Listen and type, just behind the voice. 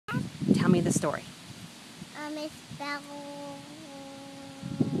me the story. It's about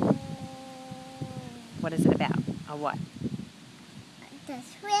What is it about? A what? the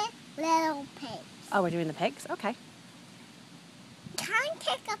three little pigs. Oh, we're doing the pigs? Okay. Can I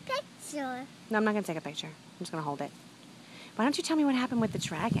take a picture? No, I'm not going to take a picture. I'm just going to hold it. Why don't you tell me what happened with the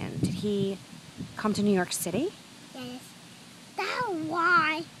dragon? Did he come to New York City? Yes. That's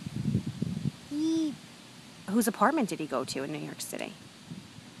why he Whose apartment did he go to in New York City?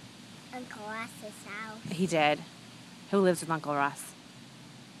 Uncle Ross's house. He did. Who lives with Uncle Ross?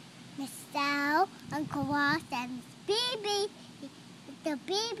 Mr. Uncle Ross and his baby. The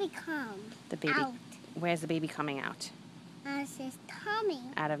baby comes The baby. out Where's the baby coming out? of his tummy.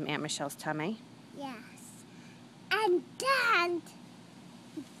 Out of Aunt Michelle's tummy? Yes. And then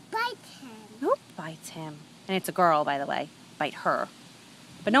he bites him. Who bites him? And it's a girl, by the way. Bite her.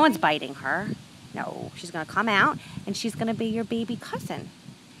 But no one's biting her. No, she's going to come out, and she's going to be your baby cousin.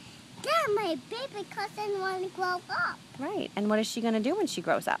 Then my baby cousin want to grow up. Right. And what is she going to do when she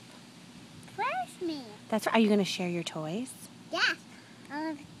grows up? Where's me? That's right. Are you going to share your toys? Yes.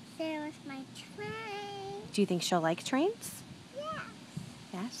 I'll share with my train. Do you think she'll like trains? Yes.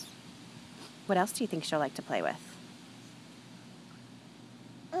 Yes. What else do you think she'll like to play with?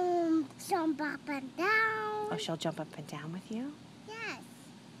 Jump up and down. Oh, she'll jump up and down with you? Yes.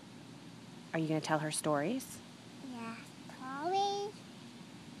 Are you going to tell her stories? Yes. Toys.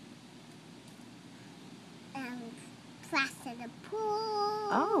 And flash in the pool.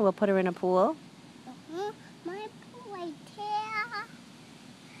 Oh, we'll put her in a pool. My pool right there.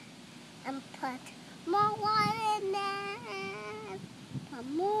 And put more water in there. Put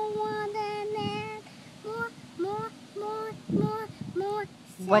more water in there. More.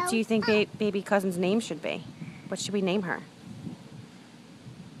 What do you think baby cousin's name should be? What should we name her?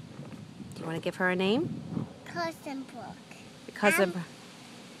 Do you want to give her a name? Cousin Brooke. Cousin.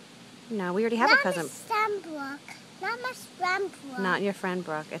 No, we already have a cousin. Not my son Brooke. Not my friend Brooke. Not your friend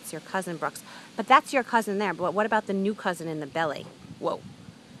Brooke. It's your cousin Brooks. But that's your cousin there. But what about the new cousin in the belly? Whoa.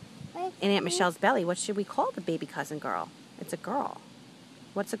 In Aunt Michelle's belly, what should we call the baby cousin girl? It's a girl.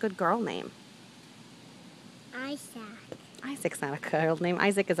 What's a good girl name? Isaac. Isaac's not a girl name.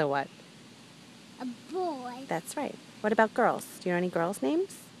 Isaac is a what? A boy. That's right. What about girls? Do you know any girls'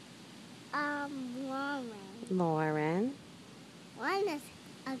 names? Lauren. Lauren. One is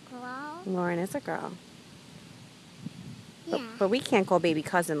a girl. Lauren is a girl. Yeah. But we can't call baby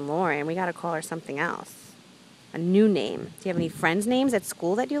cousin Lauren. We got to call her something else. A new name. Do you have any friends' names at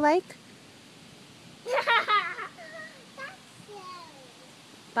school that you like? That's silly.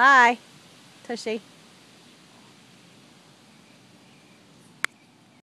 Bye, Tushy.